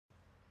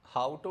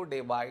How to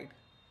divide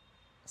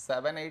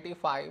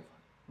 785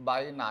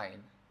 by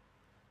 9?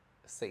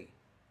 See,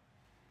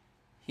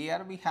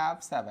 here we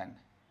have 7,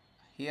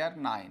 here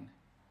 9.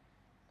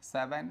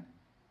 7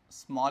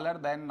 smaller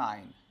than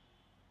 9.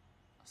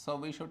 So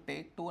we should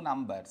take two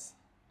numbers,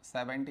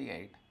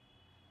 78.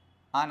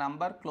 A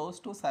number close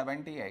to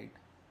 78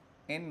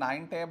 in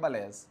 9 table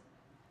is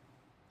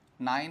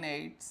 9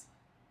 8s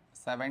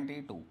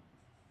 72.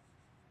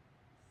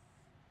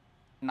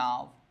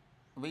 Now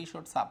we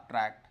should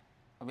subtract,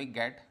 we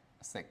get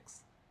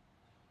 6.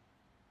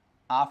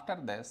 After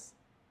this,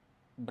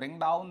 bring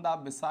down the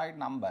beside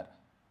number.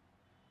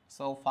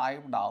 So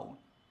 5 down,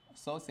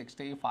 so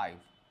 65.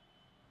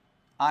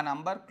 A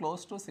number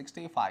close to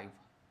 65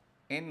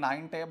 in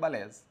 9 table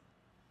is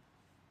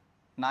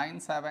 9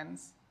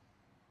 7s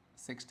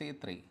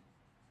 63.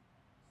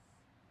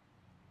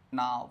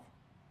 Now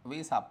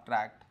we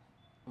subtract,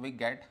 we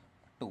get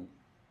 2.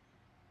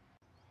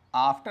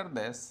 After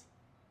this,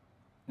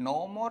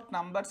 no more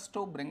numbers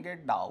to bring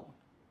it down.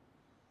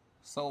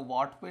 So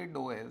what we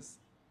do is,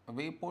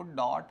 we put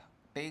dot,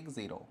 take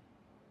 0.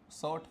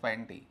 So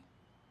 20.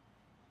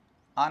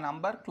 A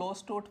number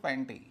close to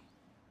 20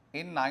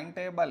 in 9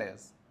 table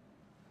is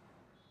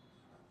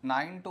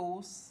 9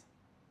 2s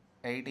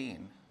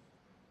 18.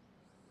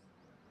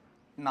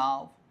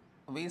 Now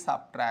we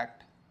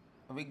subtract,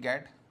 we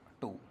get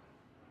 2.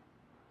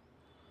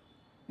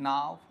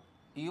 Now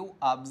you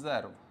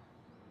observe,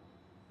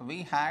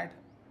 we had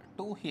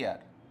 2 here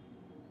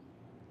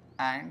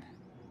and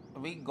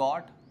we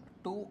got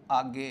 2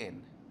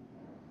 again.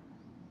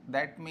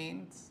 That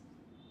means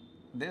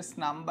this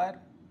number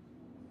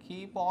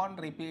keep on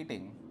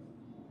repeating.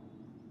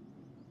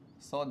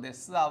 So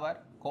this is our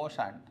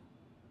quotient.